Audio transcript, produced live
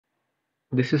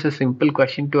This is a simple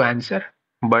question to answer,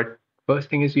 but first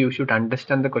thing is you should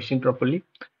understand the question properly.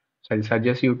 So I'll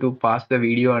suggest you to pause the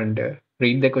video and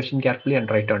read the question carefully and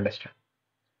try to understand.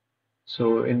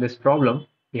 So in this problem,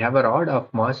 we have a rod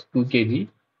of mass 2 kg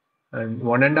and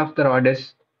one end of the rod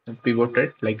is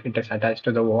pivoted, like it is attached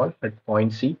to the wall at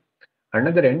point C.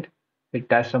 Another end, it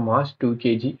has a mass 8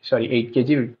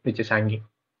 kg, which is hanging.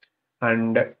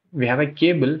 And we have a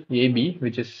cable AB,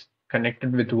 which is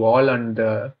connected with wall and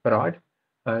the rod.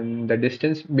 And the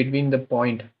distance between the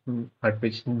point at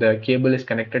which the cable is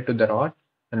connected to the rod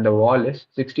and the wall is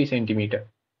 60 centimeter.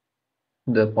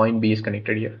 The point B is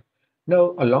connected here.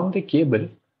 Now, along the cable,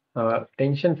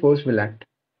 tension force will act.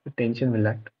 The tension will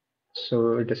act.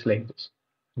 So it is like this.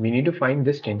 We need to find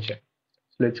this tension.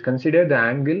 So let's consider the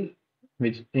angle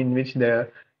in which the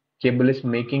cable is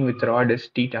making with rod is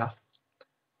theta.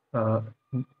 Uh,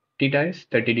 Theta is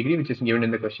 30 degree, which is given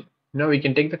in the question. Now we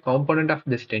can take the component of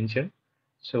this tension.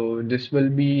 So this will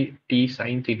be T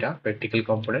sine theta, vertical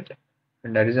component,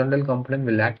 and horizontal component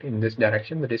will act in this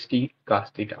direction, that is T cos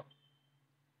theta.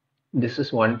 This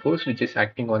is one force which is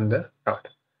acting on the rod.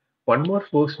 One more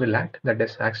force will act, that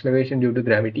is acceleration due to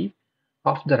gravity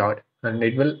of the rod, and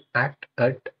it will act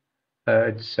at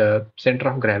its center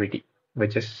of gravity,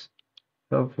 which is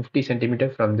 50 centimeter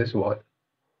from this wall.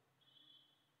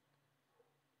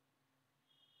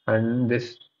 And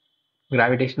this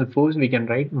gravitational force, we can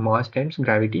write mass times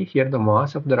gravity. Here the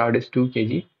mass of the rod is 2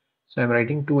 kg, so I'm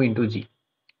writing 2 into g.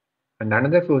 And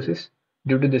another force is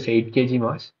due to this 8 kg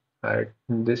mass,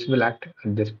 this will act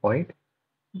at this point,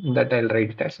 that I'll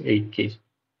write it as 8 kg.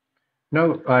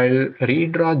 Now I'll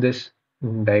redraw this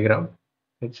diagram.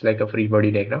 It's like a free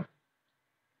body diagram,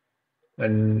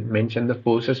 and mention the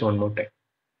forces one more time.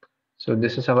 So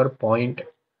this is our point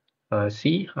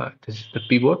C. This is the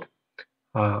pivot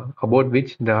about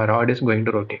which the rod is going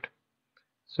to rotate.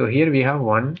 So here we have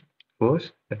one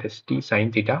force, that is T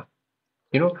sine theta.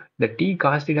 The T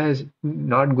cos theta is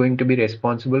not going to be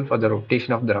responsible for the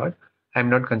rotation of the rod. I'm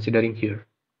not considering here.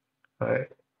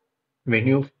 When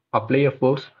you apply a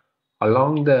force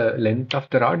along the length of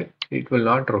the rod, it will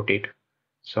not rotate.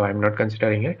 So I'm not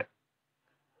considering it.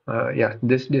 Yeah,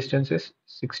 this distance is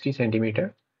 60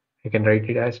 centimeter. I can write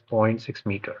it as 0.6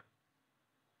 meter.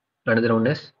 Another one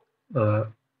is uh,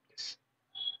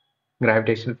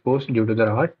 gravitational force due to the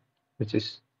rod, which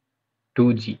is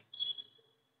 2g.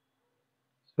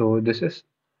 So this is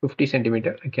 50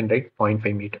 centimeter. I can write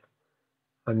 0.5 meter.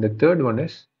 And the third one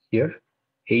is here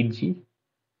 8g,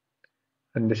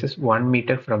 and this is 1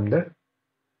 meter from the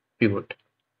pivot.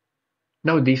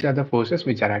 Now these are the forces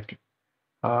which are acting.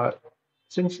 Uh,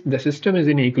 since the system is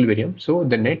in equilibrium, so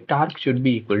the net torque should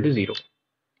be equal to 0.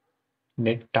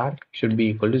 Net torque should be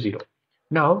equal to 0.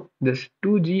 Now this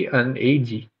 2g and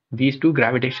 8g, these two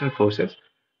gravitational forces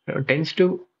tends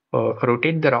to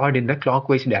rotate the rod in the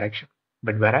clockwise direction.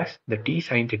 But whereas the T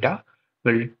sine theta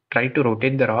will try to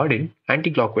rotate the rod in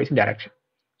anti-clockwise direction.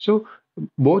 So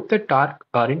both the torque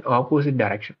are in opposite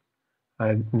direction.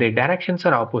 Their directions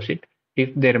are opposite.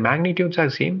 If their magnitudes are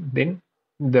same, then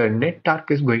the net torque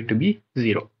is going to be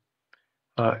 0.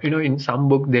 In some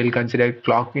book they'll consider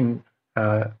torque in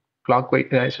clockwise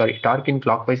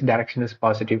direction is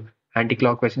positive,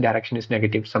 anti-clockwise direction is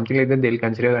negative, something like that they'll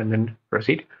consider and then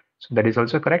proceed. So that is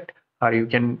also correct, or you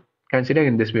can consider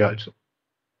in this way also.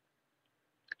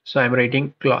 So I'm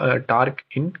writing torque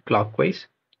in clockwise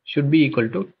should be equal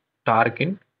to torque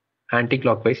in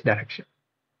anti-clockwise direction.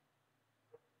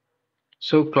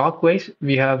 So clockwise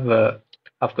we have,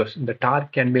 of course, the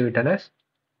torque can be written as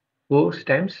force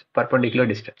times perpendicular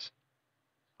distance,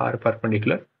 or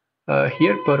perpendicular.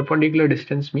 Here perpendicular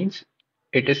distance means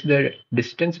it is the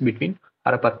distance between,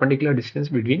 or a perpendicular distance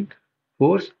between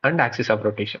force and axis of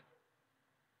rotation.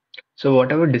 So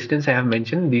whatever distance I have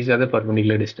mentioned, these are the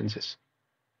perpendicular distances.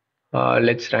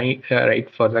 Let's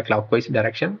write for the clockwise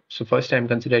direction. So first I'm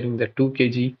considering the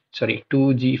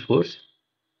 2g force.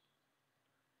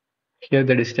 Here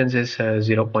the distance is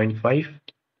 0.5.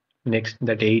 Next,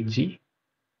 that 8g,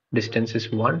 distance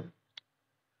is 1,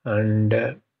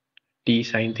 and T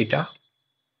sine theta,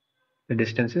 the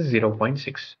distance is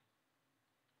 0.6.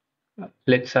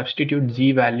 Let's substitute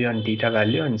g value and theta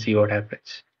value and see what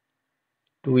happens.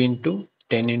 2 into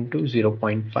 10 into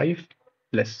 0.5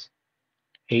 plus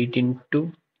 8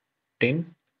 into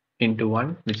 10 into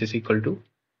 1, which is equal to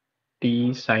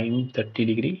T sine 30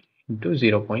 degree into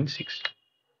 0.6.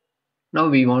 Now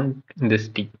we want this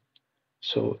T.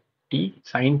 So T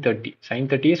sine 30. Sine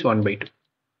 30 is 1 by 2.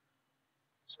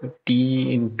 So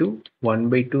T into 1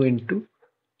 by 2 into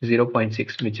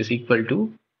 0.6, which is equal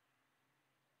to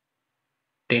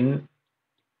 10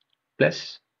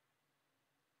 plus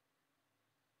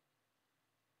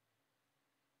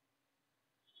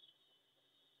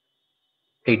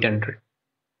 800.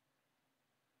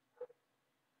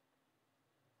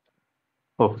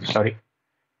 Oh, sorry.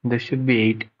 This should be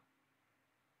 8.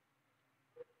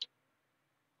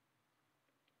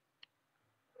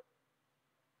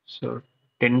 So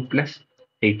 10 plus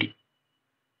 80,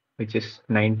 which is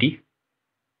 90.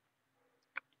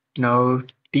 Now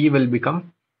T will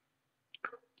become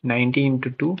 90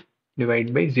 into 2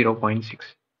 divided by 0.6.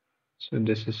 So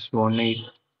this is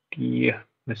 180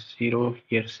 plus 0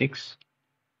 here 6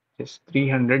 is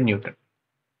 300 Newton.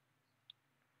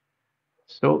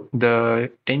 So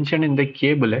the tension in the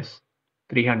cable is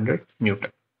 300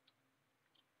 Newton.